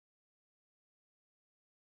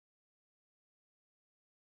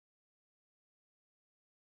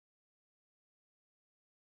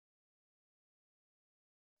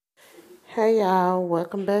Hey y'all,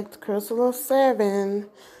 welcome back to Crystal 7.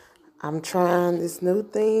 I'm trying this new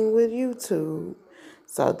thing with YouTube.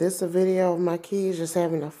 So this is a video of my kids just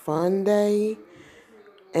having a fun day.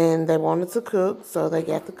 And they wanted to cook, so they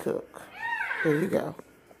got to cook. Here you go.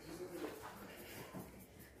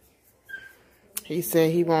 He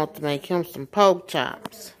said he wants to make him some pork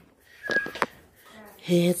chops.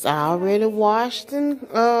 He's already washed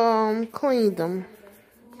and cleaned them.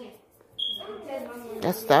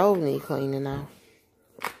 That stove need cleaning now.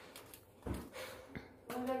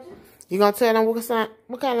 You gonna tell them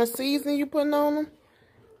what kind of seasoning you putting on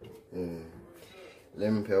them?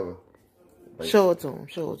 Lemon pepper. Show it to them.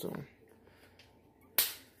 Show it to them.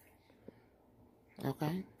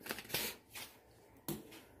 Okay.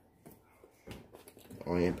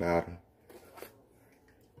 Onion powder.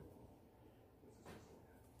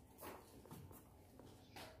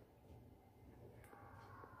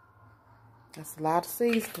 That's a lot of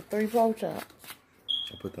seeds for 3 pork chops.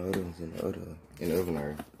 I put the other ones in the oven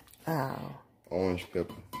area. Oh. Orange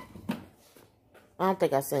pepper. I don't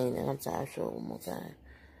think I seen it. I'm sorry. Show it one more time.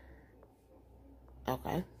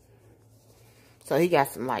 Okay. So he got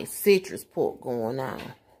some like citrus pork going on.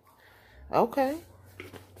 Okay.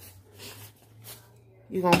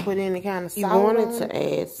 You gonna put any kind of salt? You wanted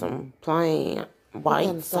to add some plain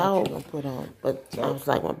white salt. You gonna put on? But I was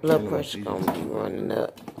like, my blood pressure gonna be running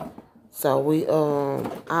up. So we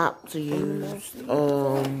opt to use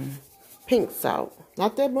pink salt.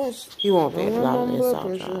 Not that much. You won't add a lot of that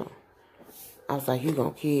salt, y'all. I was like, you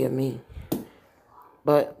gonna kill me.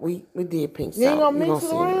 But we did pink salt. You ain't gonna mix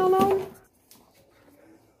it around on it?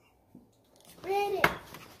 Ready.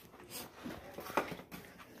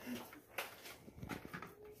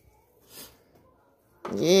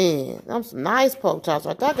 Yeah, them some nice pork chops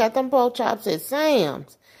right there. I got them pork chops at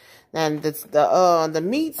Sam's. Now the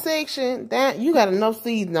meat section, that you got enough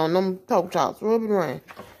seasoning on them pork chops. Rub it around.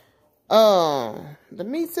 The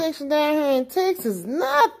meat section down here in Texas is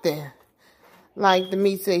nothing like the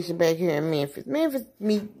meat section back here in Memphis. Memphis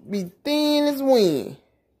meat be thin as wind.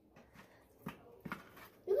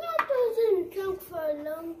 You got those in the trunk for a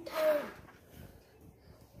long time.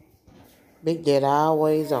 Big Daddy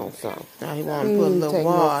always on something. Now he want to put a little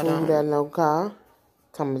water on. Food out no car.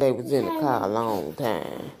 Tell me they was in the car a long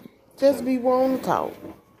time. Just be wanting to talk.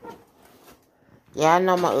 Yeah, I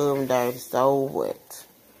know my oven dirty, so what?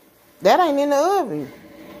 That ain't in the oven.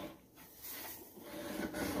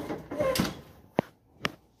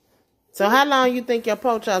 So how long you think your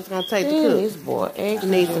pork chops gonna take to cook? This boy, you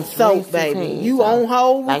need some soap, baby. You on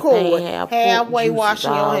hold record, halfway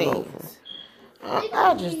washing your hands.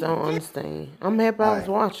 I just don't understand. I'm happy I was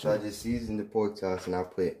watching. So I just seasoned the pork chops and I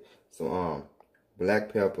put some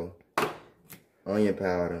black pepper, onion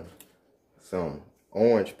powder, some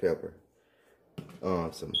orange pepper,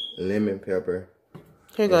 some lemon pepper.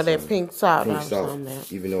 Here go that pink salt.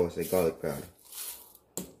 Even though it's a garlic powder.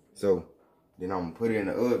 So then I'm gonna put it in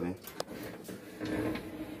the oven.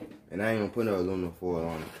 And I ain't gonna put no aluminum foil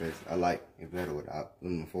on it because I like it better without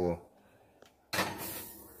aluminum foil.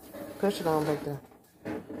 Push it on back there.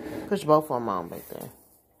 Push both of them on back there.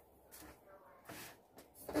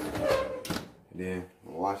 Then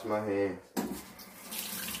wash my hands.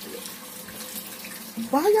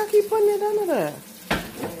 Why y'all keep putting it under there?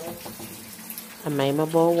 I made my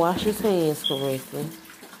boy wash his hands correctly.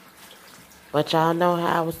 But y'all know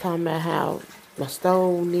how I was talking about how my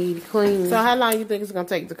stove need cleaning. So how long you think it's gonna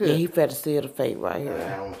take to cook? Yeah, he better seal the fate right here.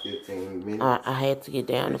 Around 15 minutes. I had to get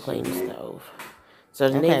down to clean the stove. So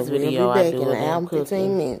the next video I do in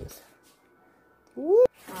 15 minutes. Woo.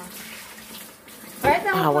 First,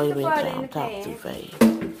 I'm wait a gonna put the minute, butter in the talk pan. too fast.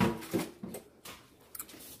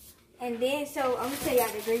 And then, so I'm gonna tell y'all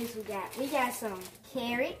the ingredients we got. We got some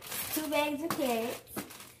carrots, 2 bags of carrots.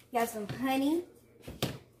 We got some honey,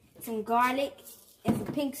 some garlic, and some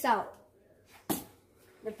pink salt.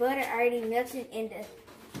 The butter already melted in the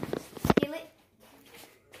skillet.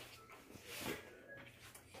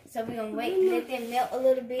 So we're gonna wait and let them melt a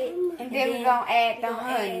little bit. And then we're gonna add the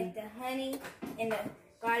honey and the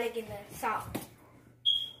garlic and the salt.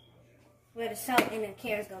 Well, the salt and the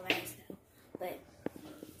carrots gonna last though. But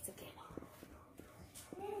it's okay.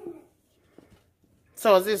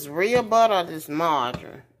 So is this real butter or this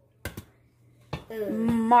margarine?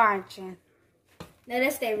 Margarine. No,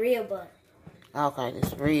 that's that real butter. Okay,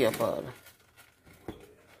 this real butter.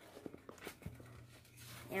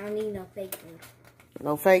 I don't need no fake butter.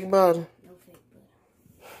 No fake butter? No fake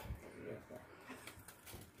butter. Real butter.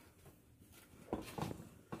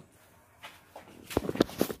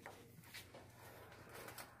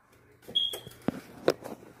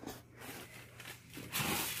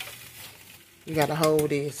 You gotta hold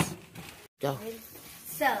this. Go.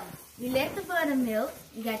 So, we let the butter melt.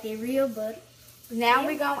 You got that real butter. Now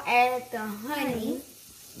we're going to add the honey.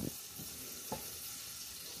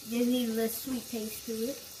 Just need a little sweet taste to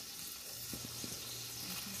it.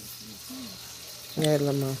 Add a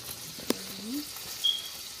little more.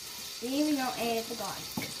 Then we're going to add the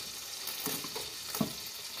garlic.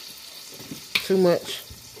 Too much.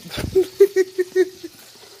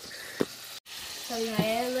 So we're going to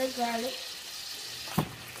add a little garlic.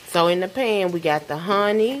 So in the pan, we got the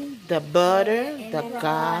honey, the butter, the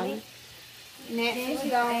garlic. Next,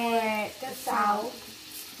 we're going to add the salt.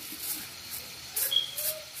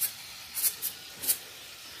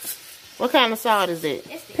 What kind of salt is it?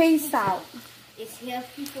 It's pea salt. It's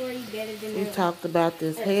healthy for you, better than We talked about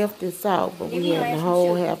this healthy salt, but we had a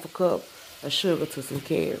whole half a cup of sugar to some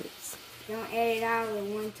carrots. Don't add it all at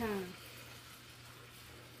one time.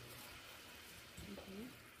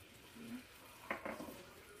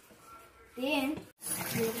 Then,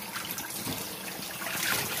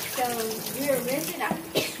 so we're rinsing out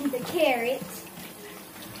the carrots.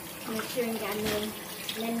 Make sure you got no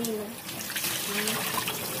lemon.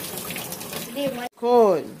 Then one.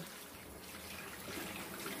 Good.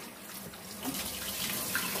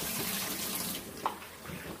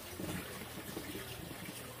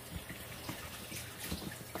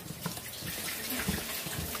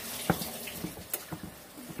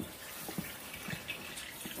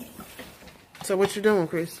 So what you doing,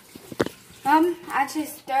 Chris? I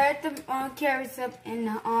just stirred the carrots up in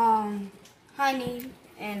the honey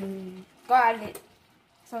and garlic.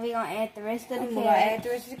 So we're gonna add the rest of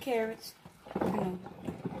the carrots.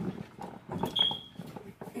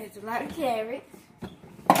 There's a lot of carrots.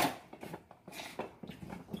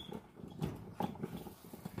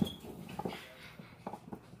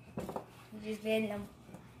 Just letting them.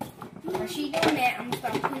 While she doing that, I'm gonna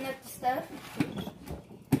start putting up the stuff.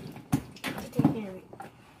 Take care of it.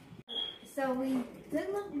 So we took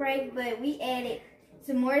a little break, but we added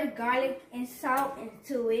some more garlic and salt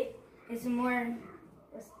into it, and some more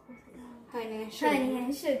honey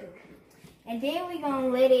and sugar. And then we're gonna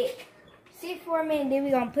let it sit for a minute. Then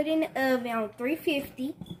we're gonna put it in the oven on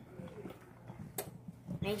 350.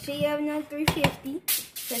 Make sure your oven on 350.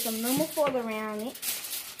 Put some normal foil around it.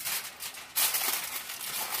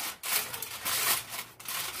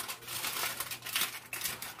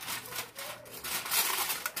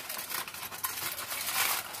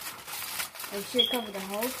 It should cover the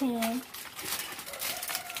whole pan.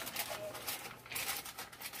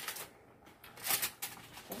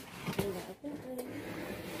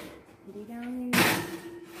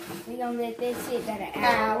 We're going to let that sit about an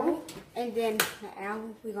hour. And then an hour,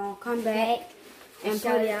 we're going to come back and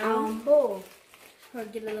put it on boil. Or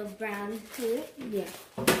get a little brown to it. Yeah.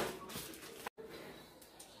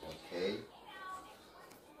 Okay.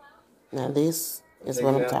 Now this is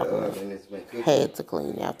what I'm talking about. Had to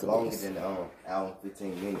clean after longer this. than hour and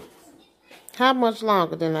 15 minutes. How much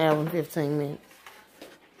longer than an hour and 15 minutes?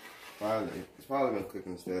 It's probably been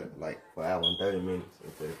cooking instead of like for an hour and 30 minutes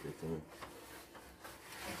instead of 15.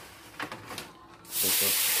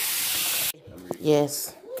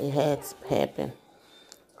 Yes, it had to happen.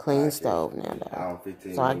 Clean stove now though. Hour and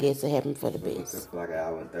 15 so I minutes. guess it happened for the It's best. cooked for like an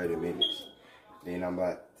hour and 30 minutes. Then I'm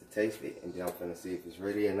about to taste it and then I'm gonna see if it's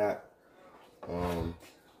ready or not.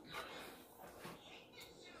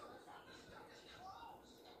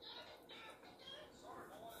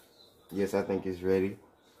 Yes, I think it's ready.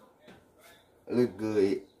 It looks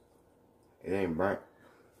good. It ain't burnt.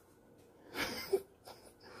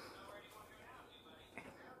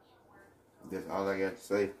 That's all I got to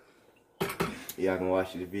say. Y'all can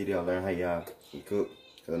watch the video, learn how y'all can cook.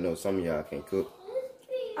 Cause I know some of y'all can't cook.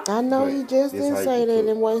 I know But you just this didn't how say you that cook.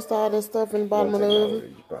 and waste all that stuff in the bottom of the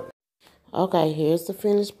oven. Okay, here's the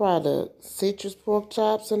finished product. Citrus pork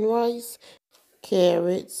chops and rice,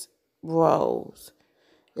 carrots, rolls.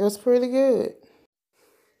 It was pretty good.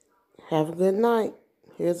 Have a good night.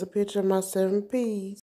 Here's a picture of my 7 P's.